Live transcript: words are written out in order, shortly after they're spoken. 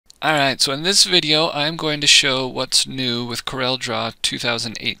Alright, so in this video I'm going to show what's new with CorelDRAW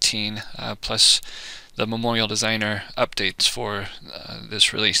 2018 plus the Memorial Designer updates for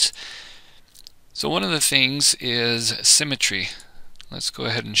this release. So one of the things is symmetry. Let's go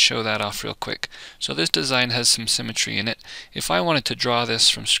ahead and show that off real quick. So this design has some symmetry in it. If I wanted to draw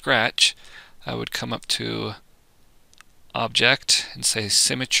this from scratch, I would come up to Object and say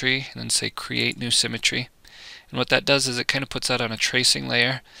Symmetry and then say Create New Symmetry. And what that does is it kind of puts that on a tracing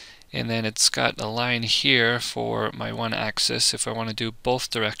layer, and then it's got a line here for my one axis. If I want to do both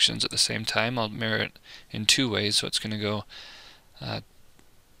directions at the same time, I'll mirror it in two ways, so it's going to go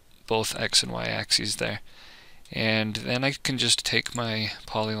both X and Y axes there. And then I can just take my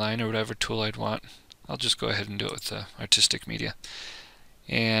polyline or whatever tool I'd want. I'll just go ahead and do it with the artistic media.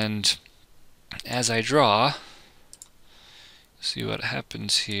 And as I draw, see what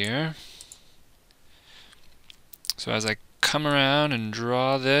happens here. So as I come around and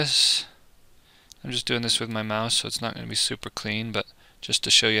draw this, I'm just doing this with my mouse, so it's not going to be super clean, but just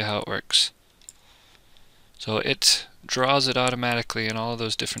to show you how it works. So it draws it automatically in all of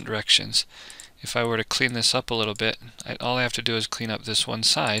those different directions. If I were to clean this up a little bit, all I have to do is clean up this one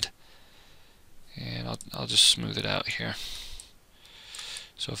side, and I'll just smooth it out here.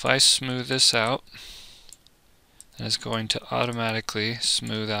 So if I smooth this out, then it's going to automatically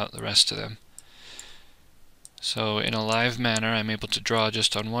smooth out the rest of them. So in a live manner, I'm able to draw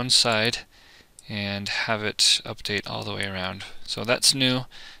just on one side and have it update all the way around. So that's new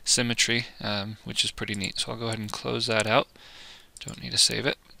symmetry, which is pretty neat. So I'll go ahead and close that out. Don't need to save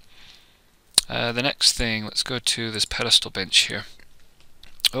it. The next thing, let's go to this pedestal bench here.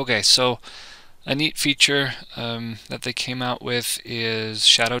 Okay, so a neat feature that they came out with is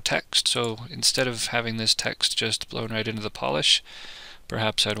shadow text. So instead of having this text just blown right into the polish,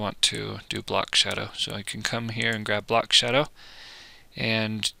 perhaps I'd want to do block shadow. So I can come here and grab block shadow,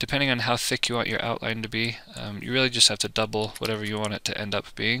 and depending on how thick you want your outline to be, you really just have to double whatever you want it to end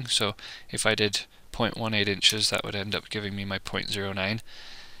up being. So if I did 0.18 inches, that would end up giving me my 0.09.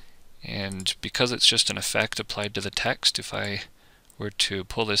 And because it's just an effect applied to the text, if I were to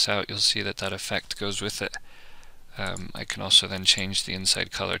pull this out, you'll see that that effect goes with it. I can also then change the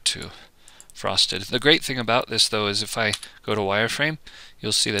inside color to frosted. The great thing about this, though, is if I go to wireframe,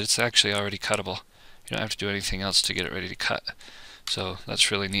 you'll see that it's actually already cuttable. You don't have to do anything else to get it ready to cut. So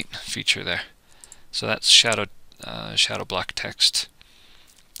that's a really neat feature there. So that's shadow block text,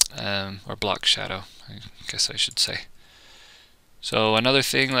 or block shadow, I guess I should say. So another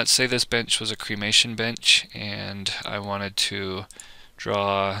thing, let's say this bench was a cremation bench, and I wanted to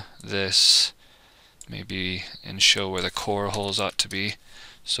draw this maybe and show where the core holes ought to be,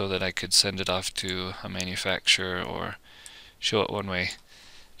 so that I could send it off to a manufacturer or show it one way.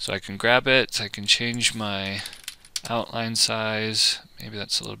 So I can grab it, I can change my outline size, maybe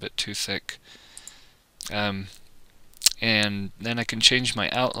that's a little bit too thick, and then I can change my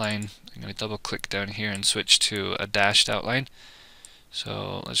outline. I'm going to double click down here and switch to a dashed outline.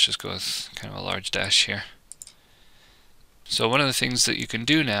 So let's just go with kind of a large dash here. So one of the things that you can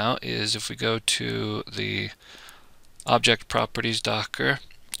do now is, if we go to the Object Properties Docker,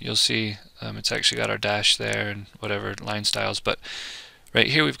 you'll see it's actually got our dash there and whatever line styles, but right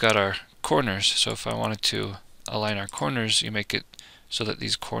here we've got our corners. So if I wanted to align our corners, you make it so that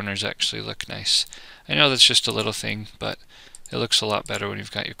these corners actually look nice. I know that's just a little thing, but it looks a lot better when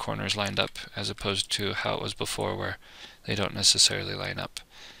you've got your corners lined up as opposed to how it was before, where they don't necessarily line up.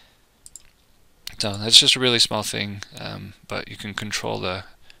 So that's just a really small thing, but you can control the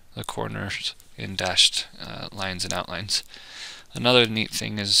corners in dashed lines and outlines. Another neat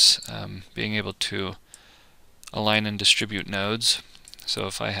thing is being able to align and distribute nodes. So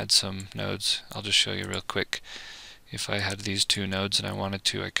if I had some nodes, I'll just show you real quick. If I had these two nodes and I wanted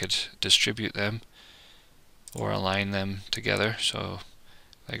to, I could distribute them or align them together. So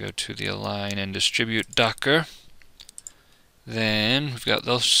if I go to the Align and Distribute Docker, then we've got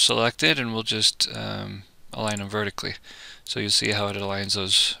those selected, and we'll just align them vertically. So you'll see how it aligns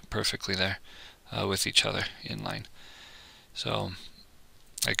those perfectly there with each other in line. So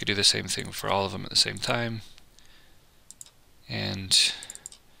I could do the same thing for all of them at the same time, and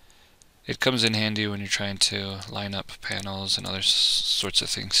it comes in handy when you're trying to line up panels and other sorts of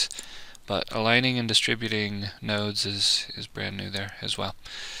things. But aligning and distributing nodes is brand new there as well.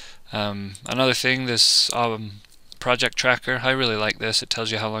 Another thing, this project tracker, I really like this. It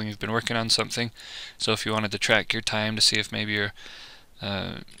tells you how long you've been working on something. So if you wanted to track your time to see if maybe you're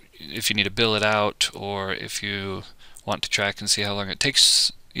if you need to bill it out, or if you want to track and see how long it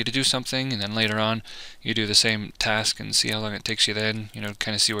takes you to do something, and then later on you do the same task and see how long it takes you then,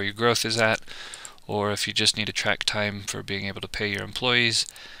 kind of see where your growth is at, or if you just need to track time for being able to pay your employees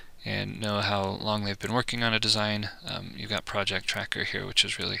and know how long they've been working on a design. You've got project tracker here, which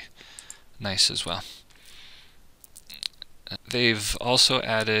is really nice as well. They've also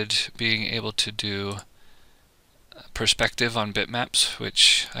added being able to do perspective on bitmaps,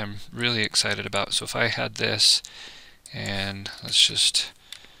 which I'm really excited about. So if I had this, and let's just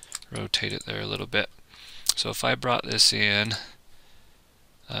rotate it there a little bit. So if I brought this in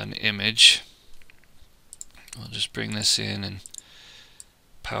an image, we'll just bring this in and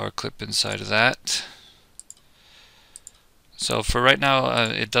power clip inside of that. So for right now,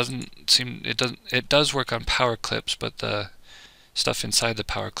 it does work on power clips, but the stuff inside the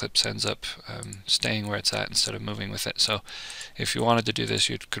power clips ends up staying where it's at instead of moving with it. So if you wanted to do this,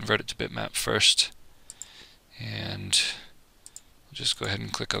 you'd convert it to bitmap first, and we'll just go ahead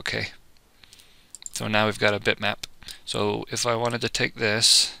and click OK. So now we've got a bitmap. So if I wanted to take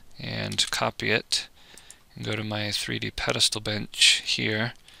this and copy it and go to my 3D pedestal bench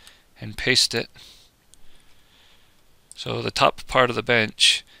here and paste it. So the top part of the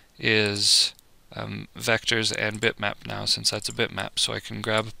bench is vectors and bitmap now, since that's a bitmap. So I can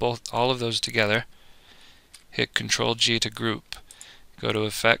grab all of those together, hit Control G to group, go to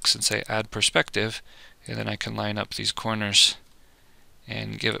Effects and say Add Perspective, and then I can line up these corners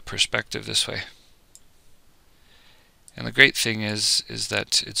and give it perspective this way. And the great thing is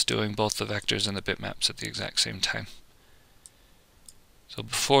that it's doing both the vectors and the bitmaps at the exact same time. So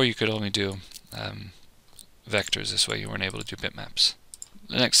before you could only do vectors this way, you weren't able to do bitmaps.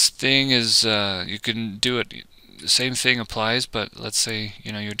 The next thing is you can do it, the same thing applies, but let's say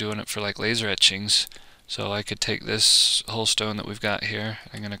you're doing it for like laser etchings. So I could take this whole stone that we've got here,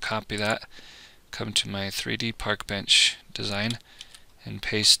 I'm going to copy that, come to my 3D park bench design and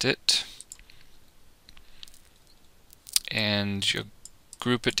paste it, and you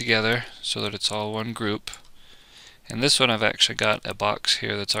group it together so that it's all one group. And this one I've actually got a box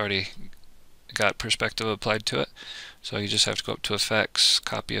here that's already got perspective applied to it. So you just have to go up to Effects,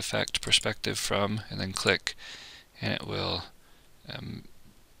 Copy Effect, Perspective From, and then click, and it will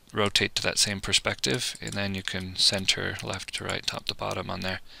rotate to that same perspective, and then you can center left to right, top to bottom on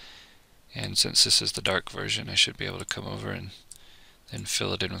there. And since this is the dark version, I should be able to come over and then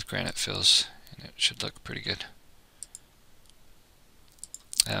fill it in with Granite Fills, and it should look pretty good.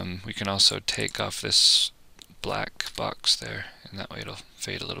 We can also take off this black box there, and that way it'll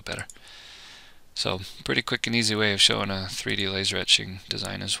fade a little better. So pretty quick and easy way of showing a 3D laser etching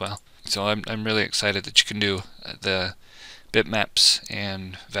design as well. So I'm really excited that you can do the bitmaps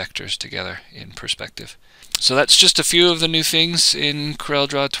and vectors together in perspective. So that's just a few of the new things in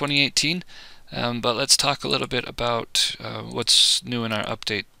CorelDRAW 2018. But let's talk a little bit about what's new in our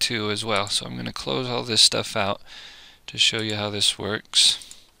update 2 as well. So I'm going to close all this stuff out to show you how this works.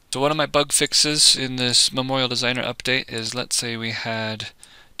 So one of my bug fixes in this MemorialDESIGNER update is, let's say we had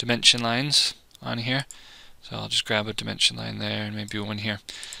dimension lines on here. So I'll just grab a dimension line there and maybe one here.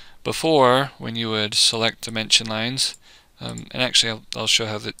 Before, when you would select dimension lines, and actually I'll show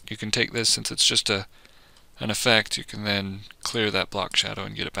how that you can take this, since it's just an effect, you can then clear that block shadow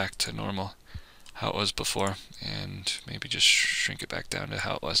and get it back to normal, how it was before, and maybe just shrink it back down to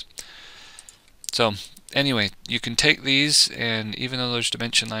how it was. So anyway, you can take these, and even though there's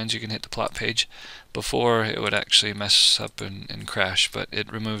dimension lines, you can hit the plot page. Before, it would actually mess up and crash, but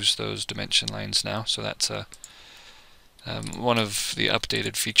it removes those dimension lines now, so that's one of the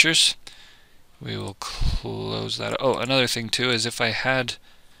updated features. We will close that. Oh, another thing too is if I had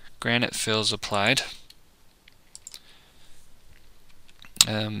Granite Fills applied,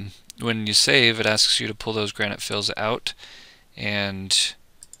 when you save, it asks you to pull those Granite Fills out, and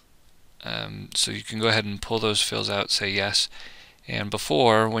so you can go ahead and pull those fills out, say yes. And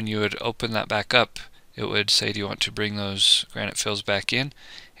before, when you would open that back up, it would say, do you want to bring those Granite Fills back in?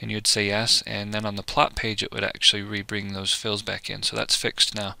 And you would say yes, and then on the plot page it would actually re-bring those fills back in. So that's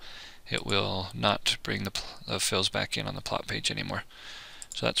fixed now. It will not bring the fills back in on the plot page anymore.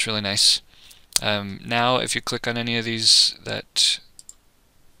 So that's really nice. Now if you click on any of these, that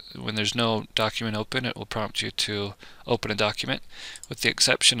when there's no document open, it will prompt you to open a document. With the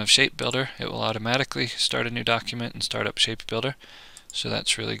exception of Shape Builder, it will automatically start a new document and start up Shape Builder. So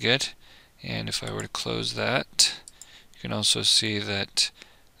that's really good. And if I were to close that, you can also see that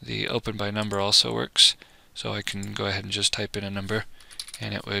the open by number also works. So I can go ahead and just type in a number,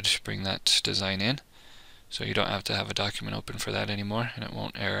 and it would bring that design in. So you don't have to have a document open for that anymore, and it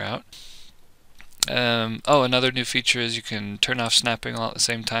won't error out. Oh, another new feature is you can turn off snapping all at the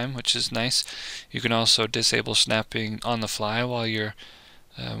same time, which is nice. You can also disable snapping on the fly while you're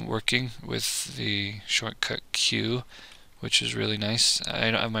working with the shortcut Q, which is really nice. I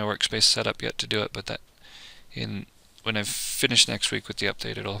don't have my workspace set up yet to do it, but that in when I finish next week with the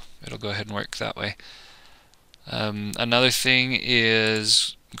update, it'll go ahead and work that way. Another thing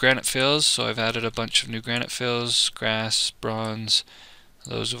is Granite Fills. So I've added a bunch of new Granite Fills, grass, bronze.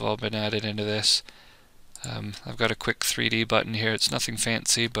 Those have all been added into this. I've got a quick 3D button here. It's nothing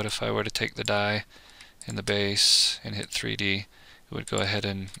fancy, but if I were to take the die and the base and hit 3D, it would go ahead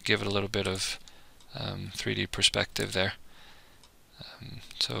and give it a little bit of 3D perspective there.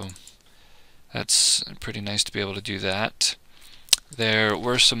 So that's pretty nice to be able to do that. There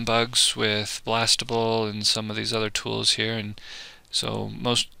were some bugs with Blastable and some of these other tools here, and so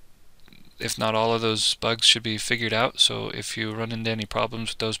most, if not all of those bugs should be figured out. So if you run into any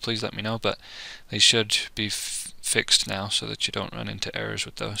problems with those, please let me know, but they should be fixed now so that you don't run into errors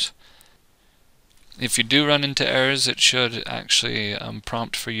with those. If you do run into errors, it should actually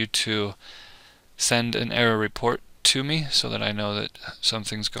prompt for you to send an error report to me so that I know that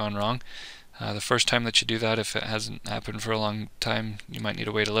something's gone wrong. The first time that you do that, if it hasn't happened for a long time, you might need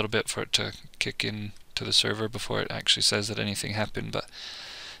to wait a little bit for it to kick in to the server before it actually says that anything happened, but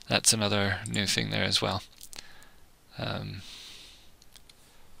that's another new thing there as well.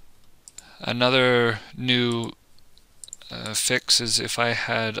 Another new fix is if I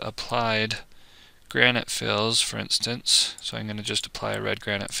had applied Granite Fills, for instance, so I'm going to just apply a red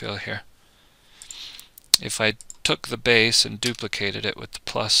Granite Fill here. If I took the base and duplicated it with the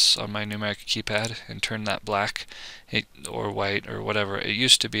plus on my numeric keypad and turned that black or white or whatever, it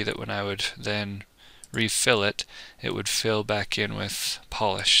used to be that when I would then refill it, it would fill back in with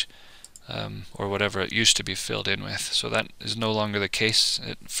polish or whatever it used to be filled in with. So that is no longer the case.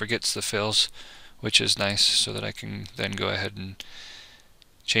 It forgets the fills, which is nice, so that I can then go ahead and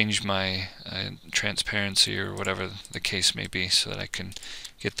change my transparency or whatever the case may be so that I can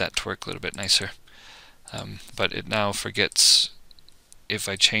get that to work a little bit nicer. But it now forgets if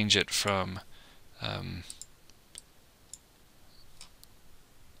I change it from the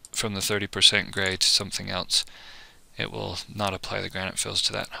 30% gray to something else, it will not apply the Granite Fills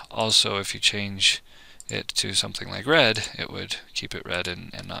to that. Also, if you change it to something like red, it would keep it red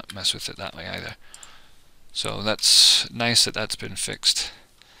and not mess with it that way either. So that's nice that that's been fixed.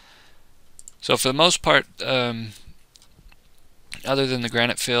 So for the most part, other than the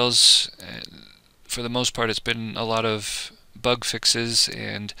Granite Fills, for the most part it's been a lot of bug fixes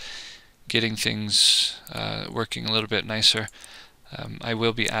and getting things working a little bit nicer. I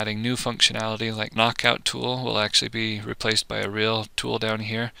will be adding new functionality, like Knockout tool will actually be replaced by a real tool down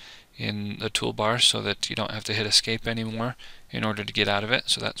here in the toolbar so that you don't have to hit escape anymore in order to get out of it,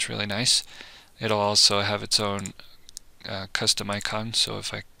 so that's really nice. It'll also have its own custom icon, so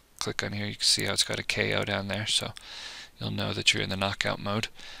if I click on here you can see how it's got a KO down there, so you'll know that you're in the knockout mode.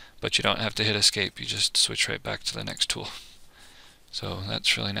 But you don't have to hit escape, you just switch right back to the next tool. So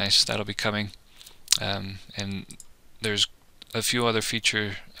that's really nice. That'll be coming. And there's a few other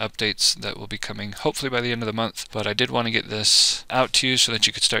feature updates that will be coming hopefully by the end of the month. But I did want to get this out to you so that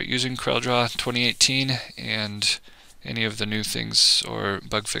you could start using CorelDRAW 2018 and any of the new things or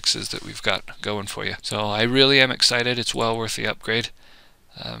bug fixes that we've got going for you. So I really am excited. It's well worth the upgrade.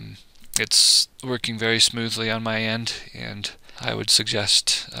 It's working very smoothly on my end, and I would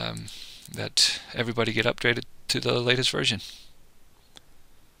suggest that everybody get upgraded to the latest version.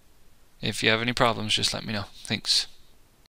 If you have any problems, just let me know. Thanks.